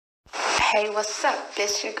Hey, what's up?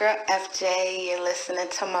 This your girl FJ. You're listening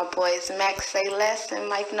to my boys Max Say Less and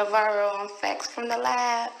Mike Navarro on Facts from the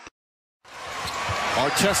Lab.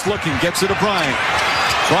 Artest looking, gets it to Bryant.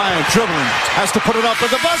 Bryant dribbling, has to put it up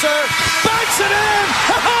with the buzzer. Banks it in!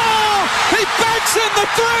 Oh, he banks in the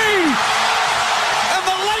three! And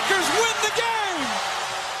the Lakers win the game!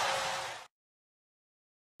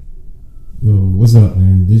 Yo, what's up,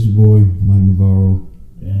 man? This your boy, Mike Navarro.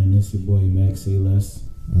 And this your boy, Max Say Less.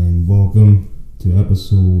 And welcome to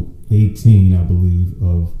episode 18, I believe,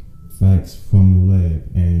 of Facts from the Lab.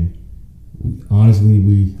 And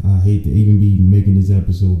honestly, I hate to even be making this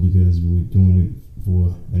episode because we're doing it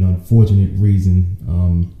for an unfortunate reason.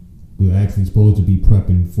 We're actually supposed to be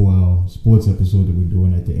prepping for our sports episode that we're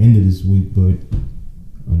doing at the end of this week, but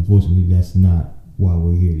unfortunately, that's not why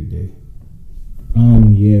we're here today.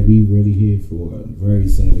 Yeah, we really here for a very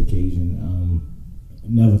sad occasion.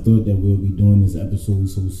 Never thought that we'll be doing this episode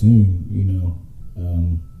so soon, you know.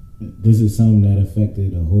 This is something that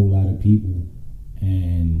affected a whole lot of people,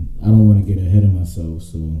 and I don't want to get ahead of myself,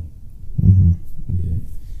 so. Yeah.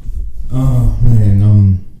 Oh,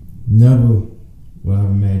 man, never would I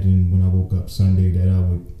imagined when I woke up Sunday that I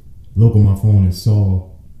would look on my phone and saw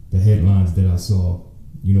the headlines that I saw.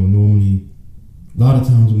 You know, normally, a lot of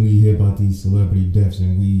times when we hear about these celebrity deaths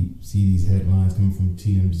and we see these headlines coming from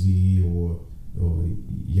TMZ or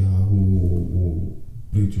Yahoo or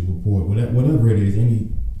Bleacher Report, whatever it is, any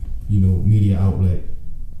media outlet,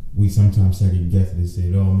 we sometimes second guess it and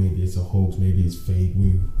say, oh, maybe it's a hoax, maybe it's fake,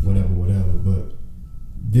 whatever. But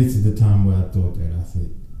this is the time where I thought that. I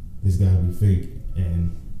said, this gotta be fake,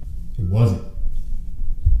 and it wasn't.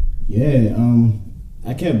 Yeah,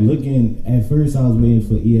 I kept looking. At first, I was waiting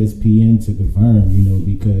for ESPN to confirm,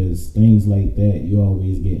 because things like that, you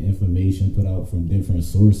always get information put out from different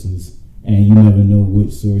sources, and you never know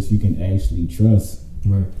which source you can actually trust.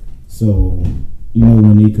 Right. So,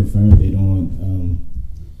 when they confirmed it on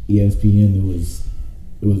ESPN, it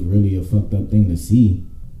was really a fucked up thing to see,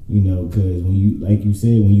 because when you, like you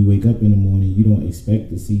said, when you wake up in the morning, you don't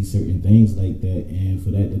expect to see certain things like that, and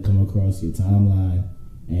for that to come across your timeline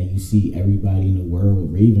and you see everybody in the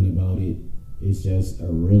world raving about it, it's just a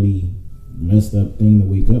really messed up thing to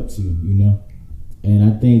wake up to, And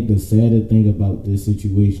I think the sadder thing about this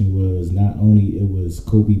situation was not only it was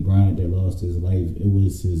Kobe Bryant that lost his life, it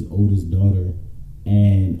was his oldest daughter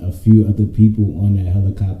and a few other people on that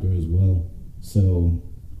helicopter as well. So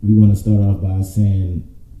we want to start off by saying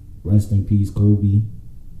rest in peace, Kobe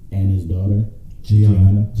and his daughter,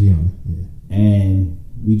 Gianna. Yeah. And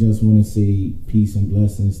we just want to say peace and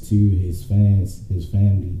blessings to his fans, his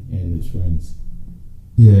family, and his friends.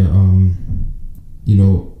 Yeah,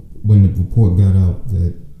 when the report got out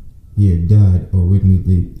that he had died,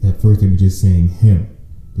 originally, at first they were just saying him.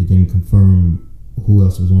 They didn't confirm who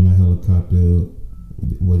else was on the helicopter,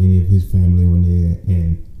 was any of his family on there,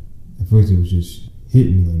 and at first it was just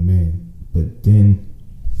hitting me like, man. But then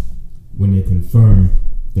when they confirmed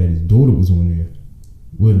that his daughter was on there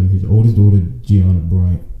with him, his oldest daughter, Gianna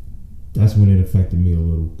Bryant, that's when it affected me a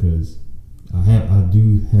little, because I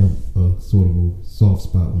do have a sort of a soft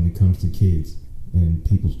spot when it comes to kids and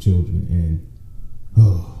people's children, and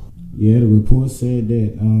yeah, the report said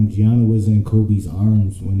that Gianna was in Kobe's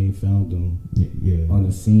arms when they found him on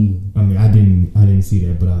the scene. I mean, I didn't see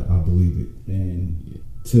that, but I believe it. And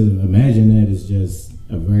to imagine that is just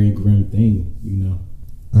a very grim thing,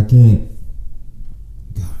 I can't.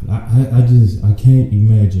 God, I can't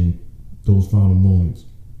imagine those final moments.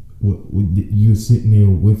 You're sitting there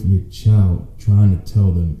with your child trying to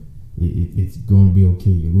tell them it's going to be okay,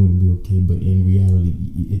 you're going to be okay, but in reality,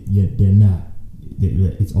 they're not.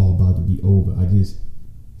 It's all about to be over. This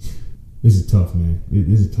is tough, man.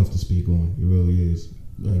 This is tough to speak on. It really is.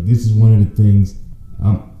 Like, this is one of the things,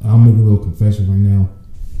 I'll make a little confession right now.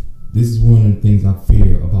 This is one of the things I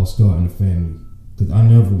fear about starting a family, because I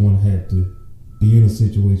never want to have to be in a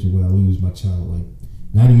situation where I lose my child. Like,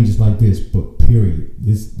 not even just like this, but period.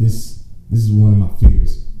 This is one of my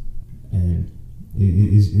fears, and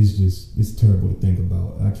it's terrible to think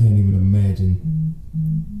about. I can't even imagine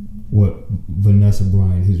what Vanessa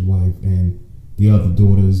Bryant, his wife, and the other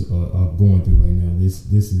daughters are going through right now. This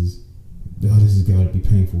has got to be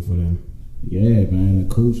painful for them. Yeah, man.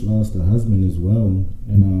 The coach lost her husband as well,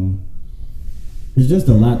 and it's just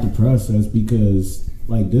a lot to process, because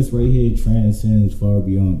like this right here transcends far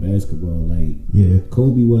beyond basketball. Like, yeah,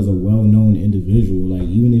 Kobe was a well-known individual. Like,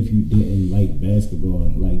 even if you didn't like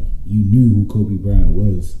basketball, like, you knew who Kobe Bryant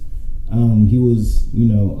was. He was,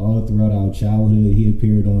 all throughout our childhood, he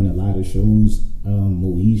appeared on a lot of shows.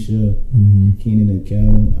 Moesha, Kenan and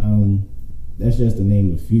Kel. That's just to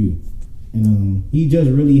name a few. And he just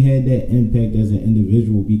really had that impact as an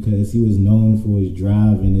individual because he was known for his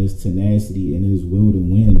drive and his tenacity and his will to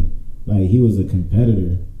win. Like, he was a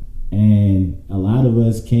competitor. And a lot of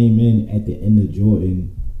us came in at the end of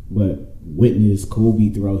Jordan, but witnessed Kobe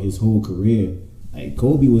throughout his whole career. Like,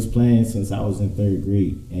 Kobe was playing since I was in 3rd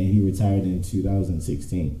grade, and he retired in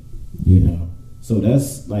 2016. You know, so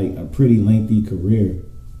that's like a pretty lengthy career.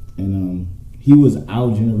 And he was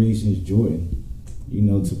our generation's Jordan. You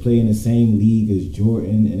know, to play in the same league as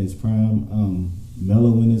Jordan in his prime,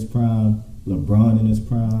 Melo in his prime, LeBron in his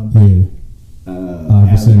prime.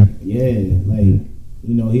 Iverson. Like,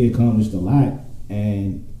 you know, he accomplished a lot,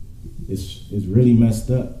 and it's really messed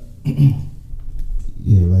up.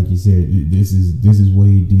 Yeah, like you said, this is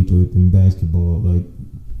way deeper than basketball. Like,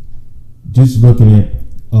 just looking at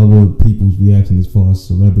other people's reaction as far as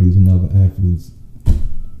celebrities and other athletes,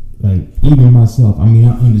 like, even myself, I mean,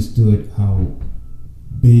 I understood how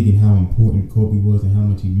big and how important Kobe was and how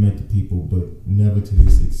much he meant to people, but never to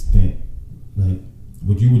this extent. Like,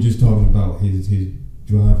 what you were just talking about, his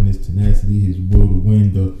drive and his tenacity, his will to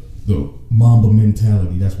win, the Mamba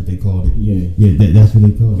mentality, that's what they called it. That's what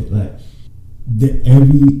they called it. Like,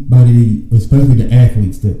 everybody, especially the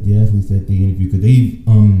athletes that they interview, because they've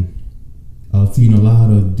seen a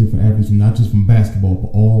lot of different athletes, not just from basketball, but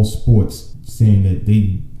all sports, saying that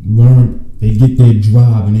they get their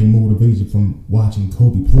drive and their motivation from watching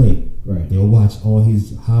Kobe play. Right. They'll watch all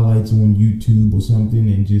his highlights on YouTube or something,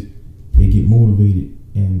 and just they get motivated,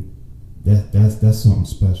 and that's something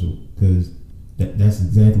special, because that's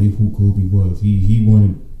exactly who Kobe was. He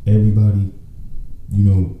wanted everybody, you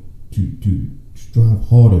know, to strive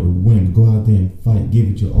harder, to win, to go out there and fight, give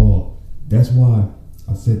it your all. That's why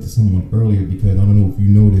I said to someone earlier, because I don't know if you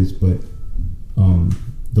know this, but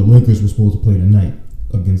the Lakers were supposed to play tonight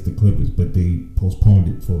against the Clippers, but they postponed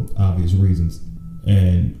it for obvious reasons.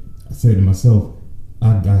 And I said to myself,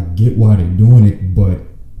 I get why they're doing it, but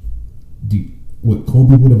what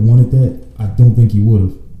Kobe would have wanted that? I don't think he would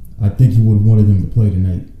have. I think he would have wanted them to play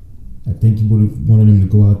tonight. I think he would have wanted them to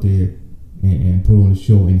go out there and put on a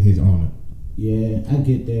show in his honor. Yeah, I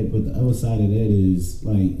get that, but the other side of that is,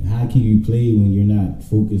 like, how can you play when you're not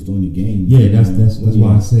focused on the game? Yeah, that's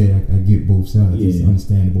why I said I get both sides. Yeah. It's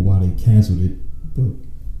understandable why they canceled it, but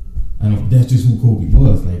I don't. That's just who Kobe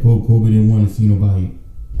was. Like, Kobe didn't want to see nobody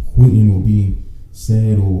quitting or being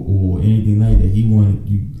sad or anything like that. He wanted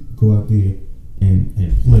you to go out there and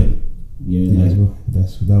play. Yeah,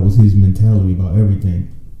 that was his mentality about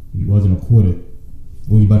everything. He wasn't a quitter.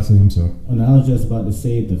 What were you about to say? I'm sorry. And I was just about to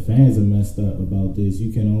say, if the fans are messed up about this,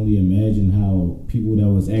 you can only imagine how people that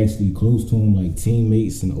was actually close to him, like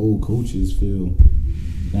teammates and old coaches, feel.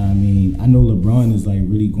 Now, I mean, I know LeBron is, like,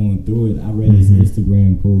 really going through it. I read his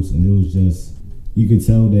Instagram post, and it was just, you could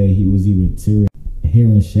tell that he was even tearing.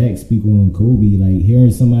 Hearing Shaq speak on Kobe, like,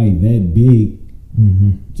 hearing somebody that big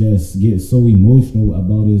just get so emotional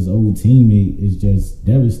about his old teammate is just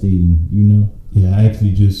devastating, you know? Yeah, I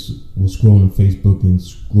actually just was scrolling Facebook and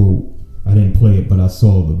I didn't play it, but I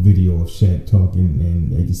saw the video of Shaq talking,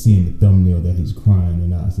 and you can see in the thumbnail that he's crying,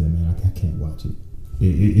 and I said, man, I can't watch it.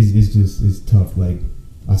 It's tough. Like,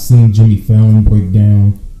 I seen Jimmy Fallon break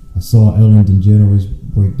down. I saw Ellen DeGeneres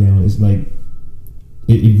break down. It's like,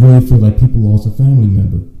 it really feels like people lost a family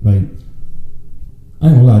member. Like, I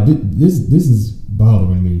ain't gonna lie, this is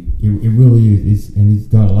bothering me. It really is. And it's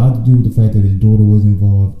got a lot to do with the fact that his daughter was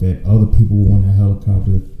involved, that other people were on the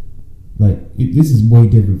helicopter. Like, this is way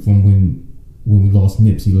different from when we lost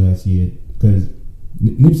Nipsey last year, because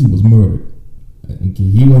Nipsey was murdered. Okay,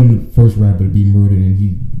 he wasn't the first rapper to be murdered, and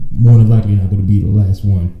he more than likely not going to be the last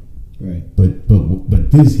one. Right. But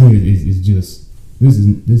this here is just this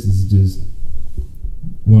is just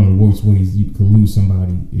one of the worst ways you could lose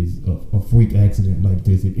somebody, is a freak accident like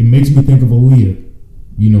this. It makes me think of Aaliyah,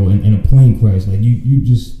 you know, in a plane crash. Like, you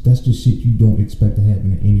just, that's just shit you don't expect to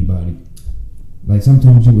happen to anybody. Like,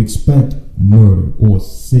 sometimes you expect murder or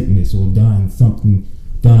sickness or dying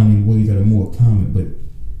in ways that are more common, but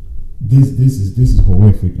this is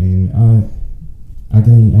horrific, and I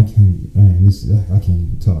can't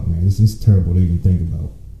even talk, man. This is terrible to even think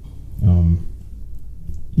about.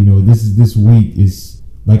 You know, this week is,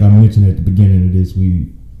 like I mentioned at the beginning of this,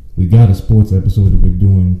 we got a sports episode that we're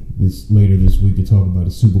doing later this week to talk about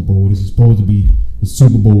the Super Bowl. This is supposed to be the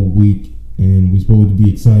Super Bowl week, and we're supposed to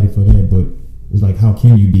be excited for that, but it's like, how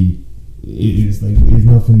can you be? It's like, there's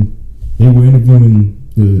nothing. They were interviewing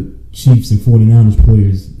the Chiefs and 49ers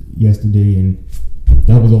players yesterday, and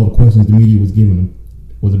that was all the questions the media was giving them,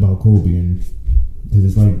 was about Kobe, and because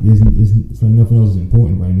it's like nothing else is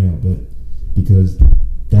important right now, but because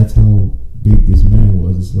that's how big this man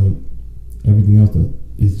was. It's like everything else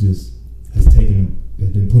is just has been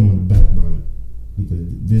put on the back burner,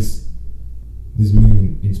 because this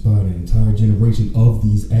man inspired an entire generation of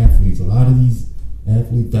these athletes. A lot of these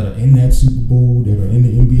athletes that are in that Super Bowl, that are in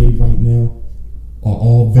the NBA right now, are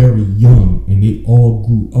all very young, and they all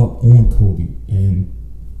grew up on Kobe, and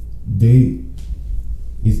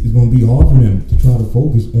it's going to be hard for them to try to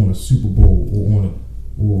focus on a Super Bowl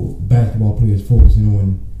or basketball players focusing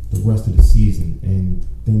on the rest of the season and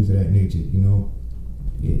things of that nature.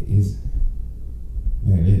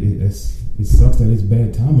 It sucks that it's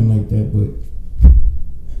bad timing like that, but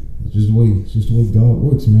it's just the way God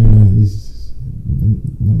works, man. It's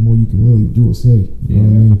not more you can really do or say. You know what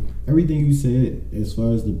I mean? Everything you said as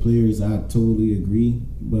far as the players, I totally agree.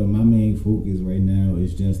 But my main focus right now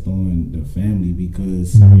is just on the family,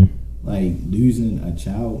 because like losing a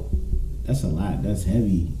child, that's a lot. That's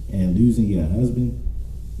heavy. And losing your husband,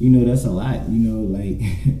 that's a lot. Like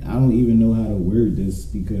I don't even know how to word this,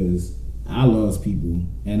 because I lost people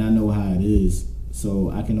and I know how it is.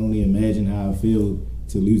 So I can only imagine how I feel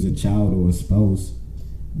to lose a child or a spouse.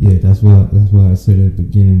 Yeah, that's why I said at the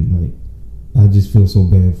beginning, like, I just feel so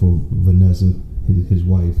bad for Vanessa, his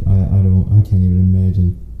wife. I can't even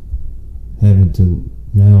imagine having to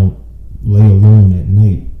now lay alone at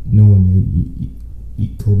night, knowing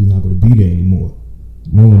that Kobe's not going to be there anymore,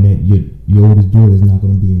 knowing that your oldest daughter is not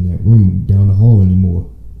going to be in that room down the hall anymore.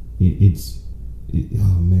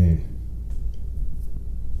 Oh man.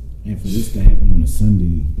 And for this to happen on a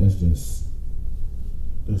Sunday, that's just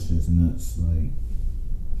nuts. Like,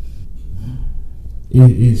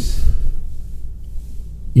 like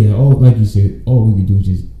you said, all we can do is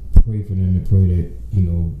just pray for them and pray that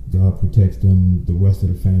God protects them, the rest of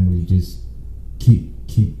the family. Just keep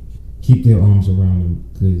their arms around them,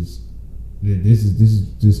 because this is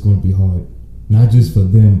just going to be hard, not just for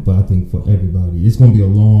them, but I think for everybody. It's going to be a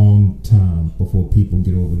long time before people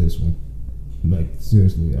get over this one. Like,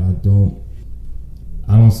 seriously, I don't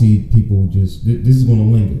see people just. This is going to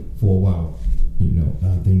linger for a while.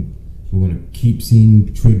 I think we're going to keep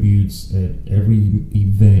seeing tributes at every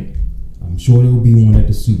event. I'm sure there will be one at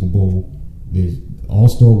the Super Bowl. There's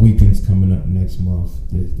All-Star Weekends coming up next month.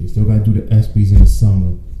 They still got to do the ESPYs in the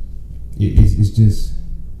summer. It's just,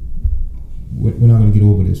 we're not going to get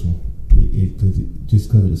over this one. Just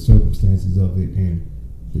because of the circumstances of it and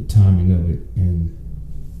the timing of it, and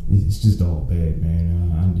it's just all bad, man.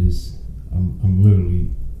 I'm literally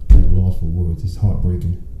at a loss for words. It's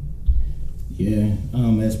heartbreaking. Yeah,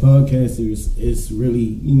 as podcasters, it's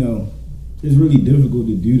really, it's really difficult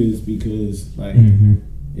to do this, because like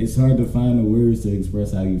it's hard to find the words to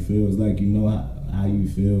express how you feel. It's like how you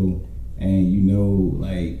feel, and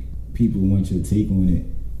like people want your take on it,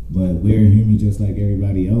 but we're human just like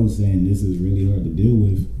everybody else, and this is really hard to deal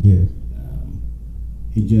with. Yeah.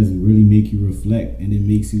 It just really makes you reflect, and it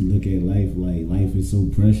makes you look at life like life is so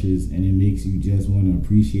precious, and it makes you just want to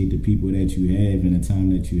appreciate the people that you have and the time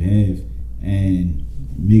that you have, and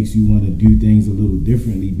makes you want to do things a little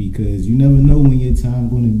differently, because you never know when your time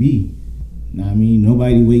going to be. Know what I mean?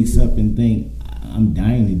 Nobody wakes up and think, I'm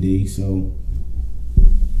dying today. So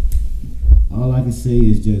all I can say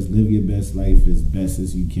is just live your best life as best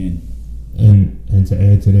as you can. And to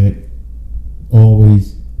add to that,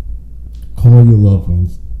 always call your loved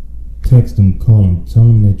ones. Text them, call them, tell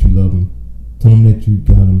them that you love them. Tell them that you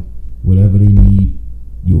got them, whatever they need.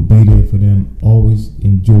 You'll be there for them. Always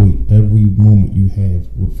enjoy every moment you have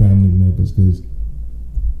with family members, because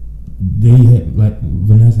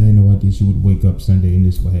Vanessa had no idea she would wake up Sunday and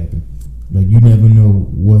this would happen. Like, you never know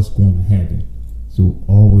what's going to happen. So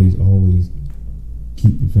always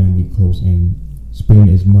keep your family close and spend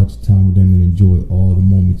as much time with them and enjoy all the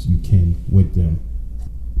moments you can with them.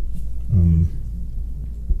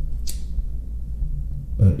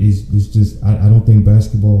 It's just I don't think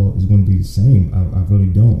basketball is going to be the same. I really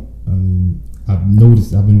don't. I mean, I've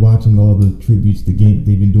noticed. I've been watching all the tributes they've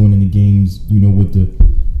been doing in the games. With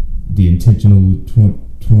the intentional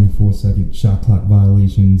 24-second shot clock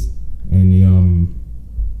violations, and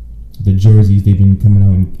the jerseys they've been coming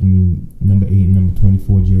out in number 8 and number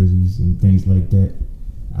 24 jerseys and things like that.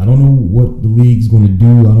 I don't know what the league's going to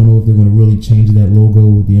do. I don't know if they're going to really change that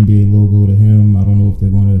logo, the NBA logo, to him. I don't know if they're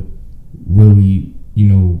going to really,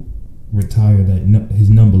 retire his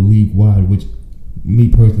number league wide, which, me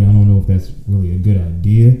personally, I don't know if that's really a good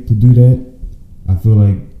idea to do that. I feel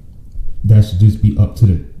like that should just be up to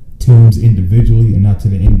the teams individually and not to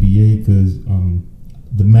the NBA, because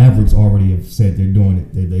the Mavericks already have said they're doing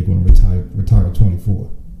it. They're going to retire 24.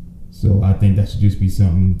 So I think that should just be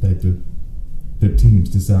something that the teams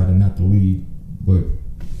decide and not the league. But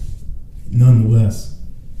nonetheless,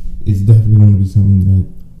 it's definitely going to be something that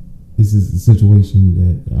this is a situation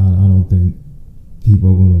that I don't think people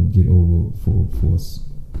are going to get over for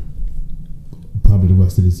probably the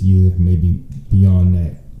rest of this year, maybe beyond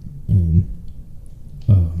that. And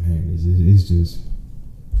oh man, it's just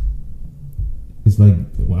it's like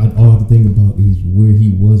all I have to think about is where he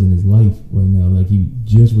was in his life right now. Like, he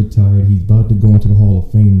just retired. He's about to go into the Hall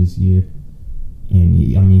of Fame this year, and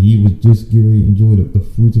he was just getting ready to enjoy the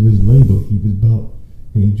fruits of his labor. He was about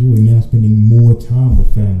to enjoy now spending more time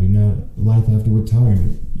with family. Now, life after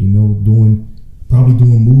retirement, probably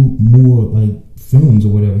doing more like films or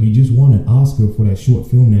whatever. He just won an Oscar for that short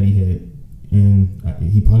film that he had, and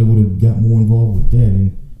he probably would have got more involved with that.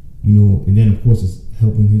 And and then of course it's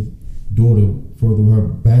helping his daughter further her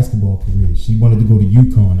basketball career. She wanted to go to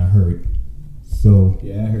UConn, I heard. So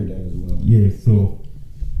yeah, I heard that as well. Yeah, so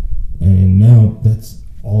and now that's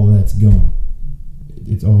gone.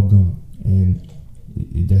 It's all gone, and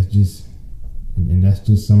that's just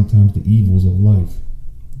sometimes the evils of life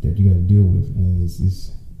that you got to deal with, and it's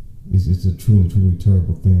a truly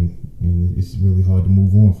terrible thing, and it's really hard to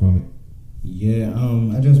move on from it. Yeah,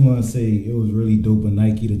 I just want to say it was really dope of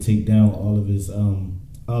Nike to take down all of his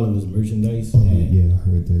merchandise. Oh yeah, I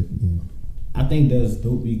heard that. Yeah, I think that's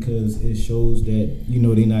dope because it shows that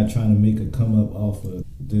they're not trying to make a come up off of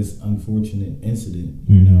this unfortunate incident,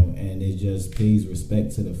 and it just pays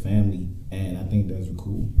respect to the family, and I think that's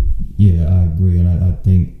cool. Yeah, I agree, and I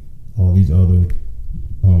think all these other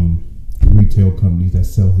retail companies that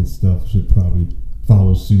sell his stuff should probably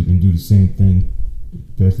follow suit and do the same thing,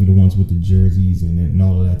 especially the ones with the jerseys and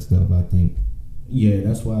all of that stuff. I think. Yeah,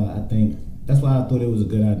 that's why I thought it was a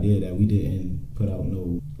good idea that we didn't put out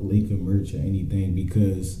no Laker merch or anything,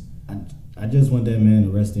 because I just want that man to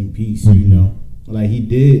rest in peace. Like, he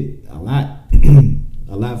did a lot,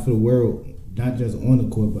 a lot for the world, not just on the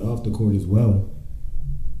court but off the court as well.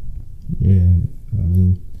 Yeah,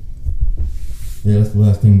 that's the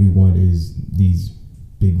last thing we want is these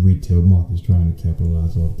big retail markets trying to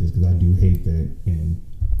capitalize off this, because I do hate that, and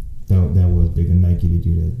that was big of Nike to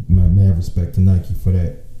do that. My mad respect to Nike for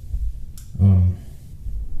that.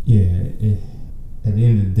 At the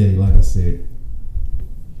end of the day, like I said,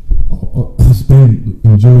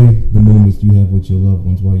 enjoy the moments you have with your loved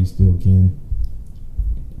ones while you still can,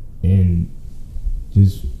 and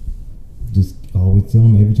just always tell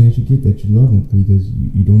them every chance you get that you love them, because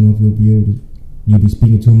you don't know if you'll be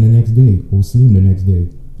speaking to them the next day or see them the next day.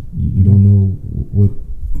 You don't know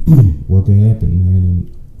what can happen, man.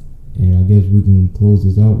 And I guess we can close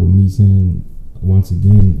this out with me saying once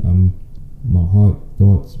again, my heart,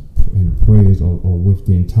 thoughts, and prayers are with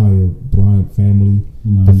the entire Bryant family,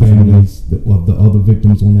 the families of the other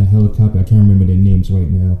victims on that helicopter. I can't remember their names right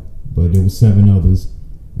now, but there were 7 others.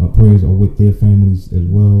 My prayers are with their families as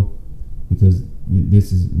well, because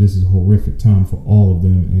this is a horrific time for all of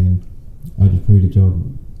them, and I just pray that y'all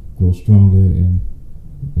grow stronger and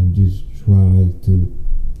just try to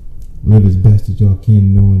live as best as y'all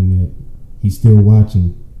can, knowing that he's still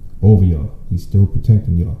watching over y'all. He's still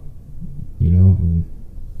protecting y'all. And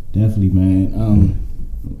definitely, man.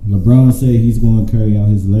 LeBron said he's going to carry out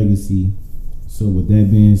his legacy. So with that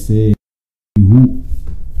being said, you hoop,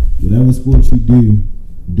 whatever sport you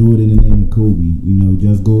do it in the name of Kobe.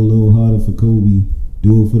 Just go a little harder for Kobe.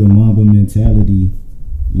 Do it for the Mamba mentality.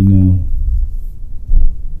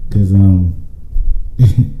 Because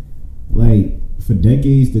like, for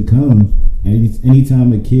decades to come,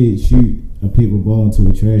 anytime a kid shoot a paper ball into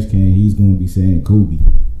a trash can, he's going to be saying Kobe.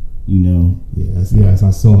 Yeah,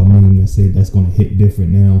 I saw a meme that said that's going to hit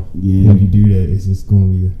different now. Yeah, when you do that, it's just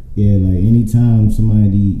going to be. Yeah, like anytime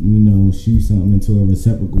somebody shoot something into a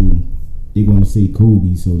receptacle, they're going to say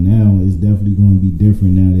Kobe. So now it's definitely going to be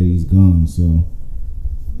different now that he's gone. So,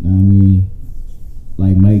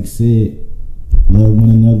 like Mike said, love one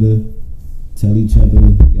another, tell each other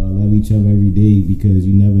y'all love each other every day, because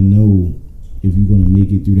you never know if you're going to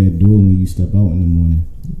make it through that door when you step out in the morning.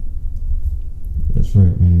 That's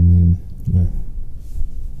right, man.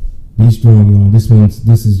 Be strong, y'all. This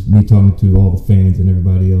is me talking to all the fans and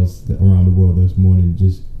everybody else around the world this morning.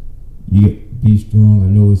 Just be strong. I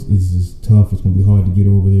know it's just tough. It's gonna be hard to get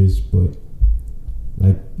over this, but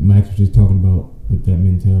like Max was just talking about, with that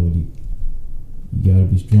mentality, you gotta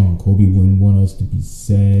be strong. Kobe wouldn't want us to be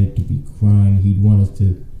sad, to be crying. He'd want us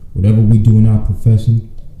to, whatever we do in our profession,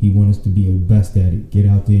 he want us to be the best at it. Get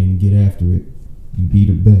out there and get after it. You be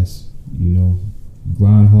the best.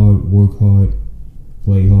 Grind hard, work hard,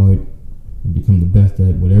 play hard, and become the best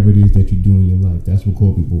at whatever it is that you do in your life. That's what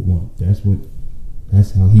Kobe would want. That's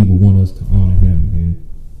how he would want us to honor him. And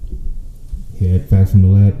here at Facts from the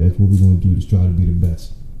Lab, that's what we're going to do, to try to be the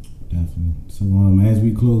best. Definitely. So as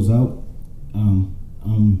we close out,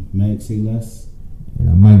 I'm Max Say Less. And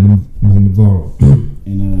I'm Mike Navarro.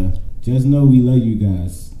 And just know we love you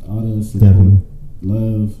guys. All the support, Definitely.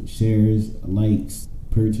 love, shares, likes,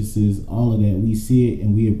 purchases, all of that. We see it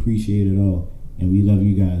and we appreciate it all. And we love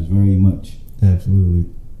you guys very much. Absolutely.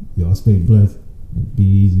 Y'all stay blessed, be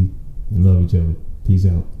easy, and love each other. Peace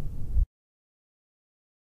out.